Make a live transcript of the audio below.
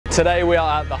Today we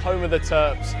are at the home of the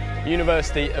Terps,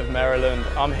 University of Maryland.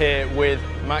 I'm here with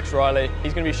Max Riley.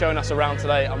 He's going to be showing us around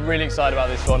today. I'm really excited about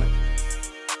this one.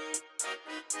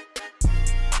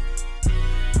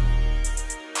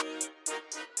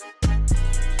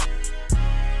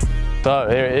 So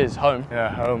here it is, home.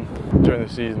 Yeah, home. During the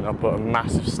season I put a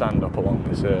massive stand up along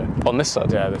this On this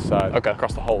side? Yeah, this side. Okay.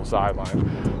 Across the whole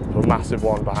sideline. Put a massive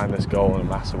one behind this goal and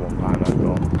a massive one behind that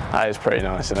goal. That is pretty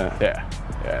nice, isn't it? Yeah.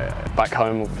 Back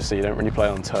home, obviously, you don't really play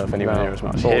on turf anywhere near as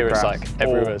much. All Here grass. it's like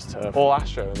everywhere's turf. All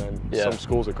Astro, and then some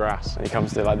schools are grass. And he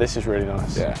comes to like, this is really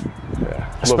nice. Yeah.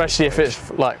 Especially if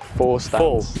it's like full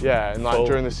stands. Full, yeah, and like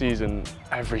during the season,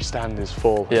 every stand is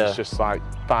full. Yeah. It's just like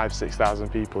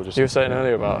 5,000–6,000 people. Just You were saying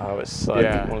earlier about how it's like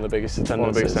one of the biggest attendances. One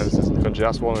of the biggest attendances in the country.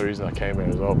 That's one of the reasons I came here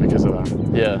as well, because of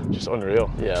that. Yeah. Just unreal.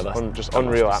 Yeah, that's just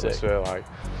unreal atmosphere. Like,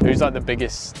 who's like the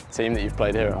biggest team that you've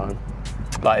played here at home?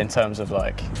 Like in terms of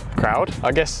like crowd?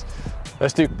 I guess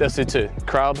let's do two.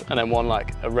 Crowd and then one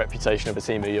like a reputation of a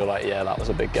team who you're like, yeah, that was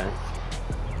a big game.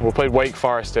 We played Wake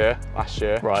Forest here last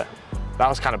year. Right. That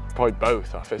was kind of probably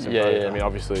both. I Yeah. mean,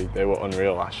 obviously they were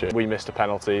unreal last year. We missed a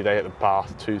penalty. They hit the bar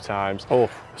 2 times. Oh.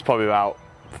 It's probably about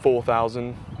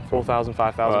 4,000,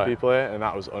 5,000 people here, and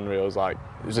that was unreal. It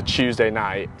was a Tuesday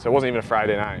night, so it wasn't even a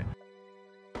Friday night.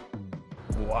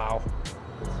 Wow.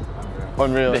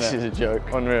 Unreal. This is a joke.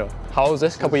 Unreal. How old is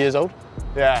this? Couple years old?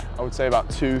 Yeah, I would say about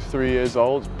 2–3 years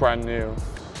old. It's brand new.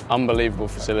 Unbelievable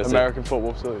facility. American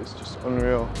football facility is just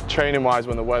unreal. Training wise,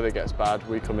 when the weather gets bad,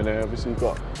 we come in here. Obviously, we've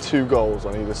got 2 goals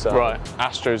on either side. Right.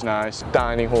 Astro's nice.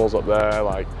 Dining halls up there.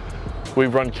 Like, we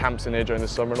run camps in here during the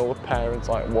summer, and all the parents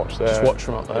like watch there. Just watch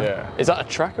from up there. Yeah. Is that a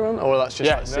track around, or that's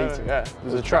just like seating? Yeah.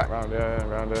 There's a track around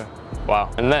here. Wow.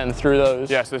 And then through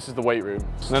those. Yeah. So this is the weight room.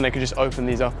 And then they could just open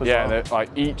these up as well. Yeah. Like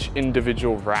each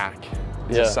individual rack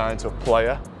is assigned to a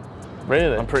player.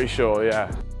 Really? I'm pretty sure.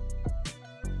 Yeah.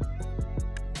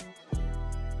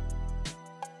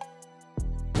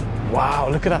 Wow,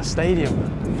 look at that stadium.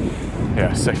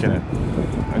 Yeah, sick innit?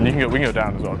 And we can go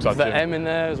down as well. Is there M in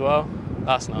there as well?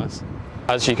 That's nice.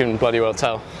 As you can bloody well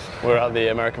tell, we're at the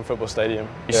American football stadium.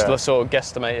 You sort of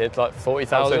guesstimated like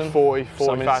 40,000?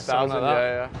 45,000,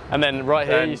 yeah. And then right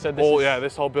here, you said this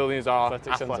this whole building is our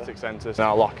athletic centre. And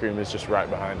our locker room is just right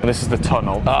behind. And this is the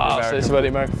tunnel. Ah, so this is where the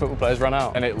American football players run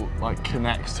out. And it like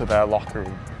connects to their locker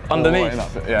room. Underneath?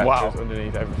 Yeah, wow. It goes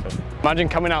underneath everything. Imagine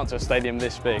coming out to a stadium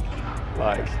this big.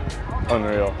 Like,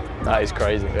 unreal. That is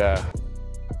crazy. Yeah.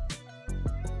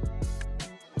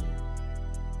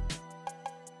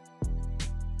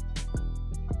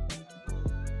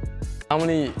 How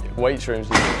many weights rooms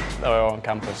are on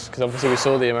campus? Because obviously we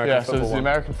saw the American football so there's the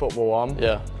American football one.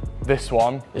 Yeah. This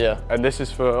one. Yeah. And this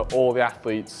is for all the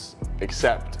athletes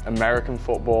except American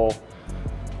football,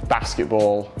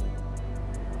 basketball,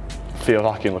 field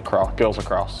hockey and lacrosse, girls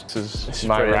lacrosse. This is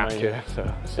my rack here.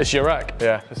 So it's your rack?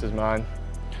 Yeah, this is mine.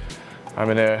 I'm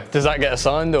in here. Does that get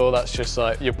assigned, or that's just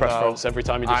like your preference every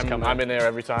time you just come in? I'm in here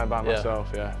every time by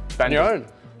myself, yeah. On your own?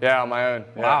 Yeah, on my own.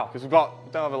 Wow. Because we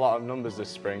don't have a lot of numbers this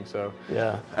spring, so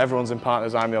everyone's in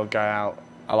partners. I'm the old guy out.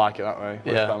 I like it that way.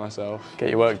 Yeah. By myself. Get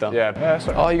your work done. Yeah.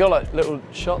 Oh, you got like little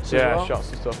shots as well? Yeah, shots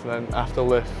and stuff. And then after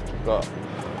lift, we've got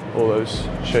all those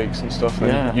shakes and stuff.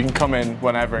 And you can come in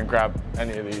whenever and grab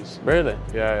any of these. Really?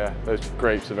 Yeah. Those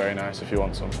grapes are very nice if you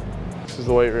want some. This is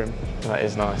the weight room. That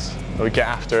is nice. We get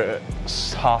after it at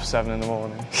 7:30 in the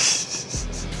morning.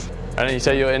 And you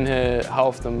say you're in here how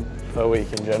often per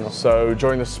week in general? So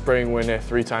during the spring, we're in here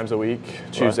 3 times a week.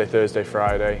 Tuesday, Thursday,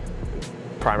 Friday.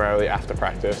 Primarily after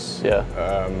practice. Yeah.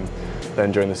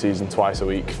 Then during the season, twice a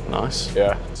week. Nice.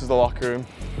 Yeah. This is the locker room.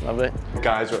 Lovely. The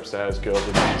guys are upstairs, girls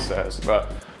are downstairs.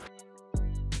 But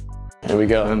here we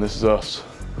go. And this is us.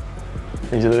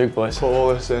 These are the big boys. Put all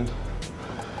this in.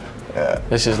 Yeah.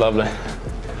 This is lovely.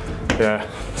 Yeah.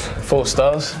 4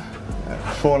 stars.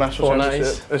 4 national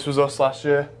championships. Nice. This was us last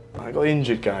year. I got the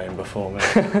injured guy in before me.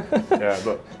 Yeah,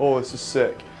 but all this is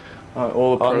sick.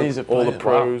 All the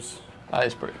pros. Wow. That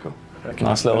is pretty cool.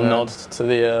 Nice little nod to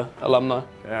the alumni.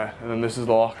 Yeah, and then this is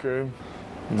the locker room.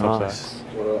 Nice.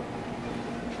 What up?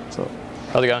 What's up?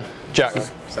 How's it going? Jack.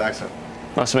 Saxon.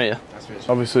 Nice to meet you. Nice to meet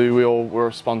you. Obviously,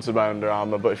 we're sponsored by Under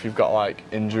Armour, but if you've got like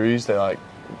injuries, they like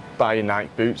buy your Nike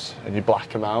boots and you black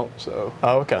them out. So.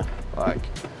 Oh, okay. Like,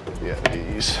 yeah,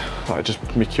 these like just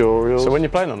mercurials. So when you're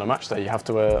playing on a match day, you have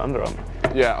to wear Under Armour.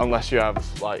 Yeah, unless you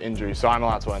have like injuries. So I'm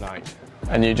allowed to wear Nike.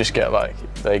 And you just get like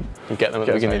you get them at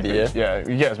the beginning of the year. Yeah,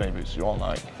 you get as many boots as you want.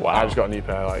 Like, wow. I just got a new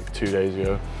pair like 2 days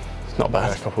ago. It's not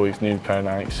bad. A couple of weeks, new pair of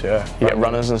Nikes. Yeah. You get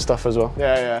runners and stuff as well.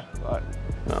 Yeah. Like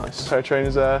nice. Pair of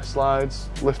trainers there, slides,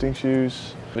 lifting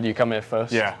shoes. Would you come here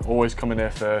first? Yeah, always come in here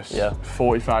first. Yeah.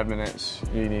 45 minutes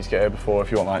you need to get here before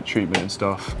if you want like treatment and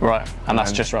stuff. Right, and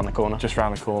that's just around the corner? Just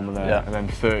around the corner there, yeah. And then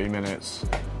 30 minutes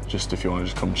just if you want to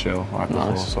just come chill like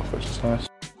before stuff, which is nice.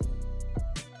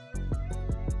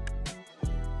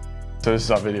 So this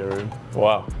is our video room.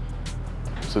 Wow.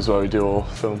 This is where we do all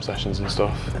film sessions and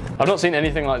stuff. I've not seen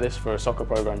anything like this for a soccer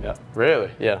program yet.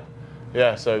 Really? Yeah.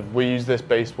 Yeah, so we use this,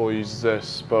 baseball uses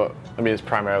this, but I mean it's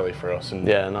primarily for us. And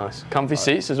yeah, nice. Comfy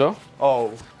seats as well?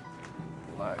 Oh,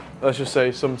 like, let's just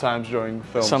say sometimes during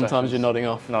film sometimes you're nodding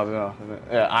off. Nodding off, isn't it?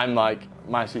 Yeah, I'm like,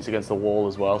 my seat's against the wall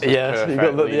as well. So yeah, so you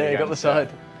got the side.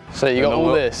 So you got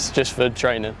all this just for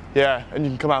training? Yeah, and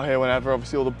you can come out here whenever,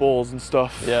 obviously all the balls and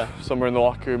stuff. Yeah. Some are in the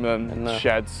locker room and then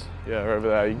sheds. Yeah, are over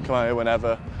there. You can come out here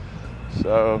whenever.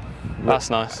 So that's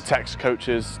nice. Text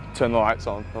coaches, turn the lights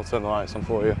on. They'll turn the lights on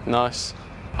for you. Nice.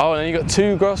 Oh, and then you got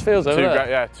 2 grass fields over there?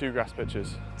 Yeah, 2 grass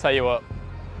pitches. Tell you what,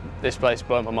 this place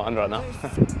blowing my mind right now.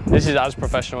 This is as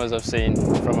professional as I've seen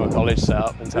from a college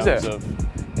setup in terms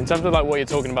of like what you're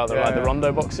talking about, the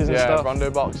rondo boxes and stuff. Yeah, rondo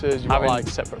boxes. Having like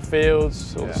separate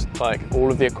fields, like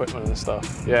all of the equipment and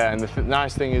stuff. Yeah, and the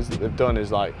nice thing is that they've done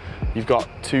is like, you've got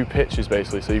 2 pitches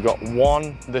basically. So you've got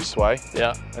one this way.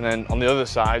 Yeah. And then on the other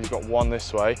side, you've got one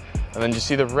this way. And then you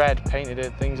see the red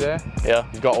painted things here? Yeah.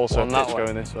 You've got also a pitch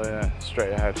going this way, yeah,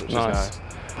 straight ahead, which is nice.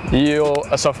 You're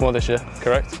a sophomore this year,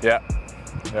 correct? Yeah.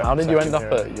 How did you end up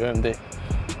at UMD?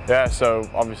 Yeah, so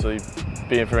obviously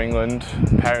being from England,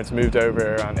 parents moved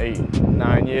over around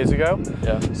 8-9 years ago.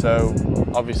 Yeah. So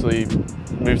obviously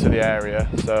moved to the area,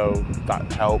 so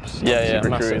that helps.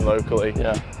 Recruiting locally.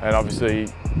 Yeah. And obviously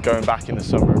going back in the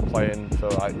summer and playing for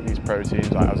like these pro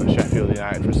teams. Like I was at Sheffield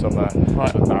United for a summer,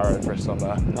 at Barrow for a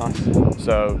summer. Nice.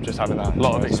 So just having that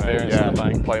lot of experience in the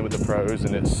bank. Playing with the pros,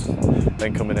 and it's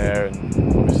then coming here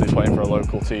and obviously playing for a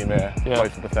local team here.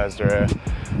 Played for Bethesda here,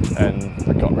 and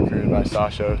I got recruited by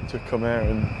Sasha to come here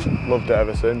and loved it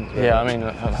ever since. Really. Yeah, I mean,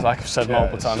 like I've said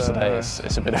multiple times today,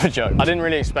 it's a bit of a joke. I didn't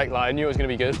really expect, like I knew it was going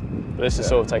to be good, but this is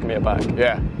sort of taking me aback.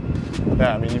 Yeah.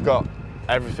 Yeah, I mean you've got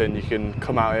everything. You can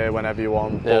come out here whenever you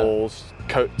want, balls,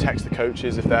 text the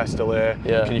coaches if they're still here.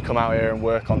 Yeah. Can you come out here and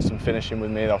work on some finishing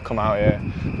with me? They'll come out here.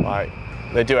 Like,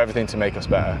 they do everything to make us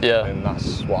better. Yeah. And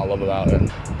that's what I love about it.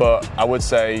 But I would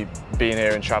say being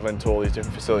here and travelling to all these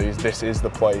different facilities, this is the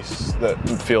place that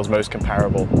feels most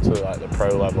comparable to like the pro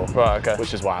level. Right, okay.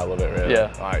 Which is why I love it really.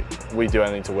 Yeah. Like, we do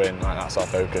anything to win, like that's our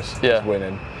focus. Yeah. It's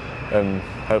winning. And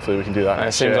hopefully we can do that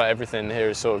next year. It seems like everything here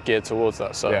is sort of geared towards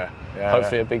that, so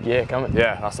hopefully a big year coming.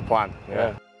 Yeah, that's the plan.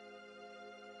 Yeah.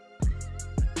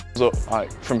 So like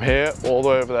from here all the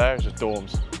way over there is just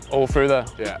dorms. All through there?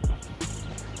 Yeah.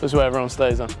 This is where everyone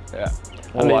stays then? Yeah.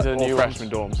 And these are the new freshman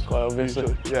dorms. Quite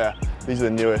obviously. Yeah, these are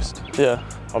the newest. Yeah.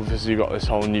 Obviously you've got this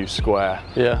whole new square.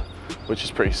 Yeah. Which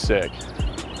is pretty sick.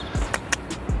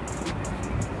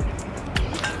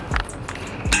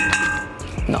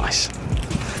 Nice.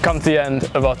 Come to the end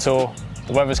of our tour.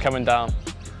 The weather's coming down.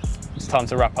 It's time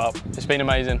to wrap up. It's been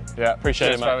amazing. Yeah,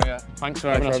 appreciate it, mate. Thanks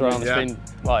for having us around. It's been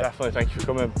like definitely. Thank you for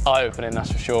coming. Eye-opening,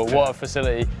 that's for sure. Yeah. What a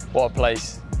facility, what a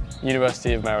place.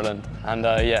 University of Maryland, and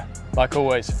yeah, like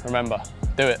always, remember,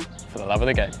 do it for the love of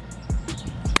the game.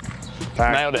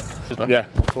 Thanks. Nailed it. Yeah,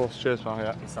 of course. Cheers, pal.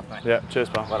 Yeah. Good stuff, mate. Yeah, cheers,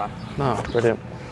 pal. Well done. No, brilliant.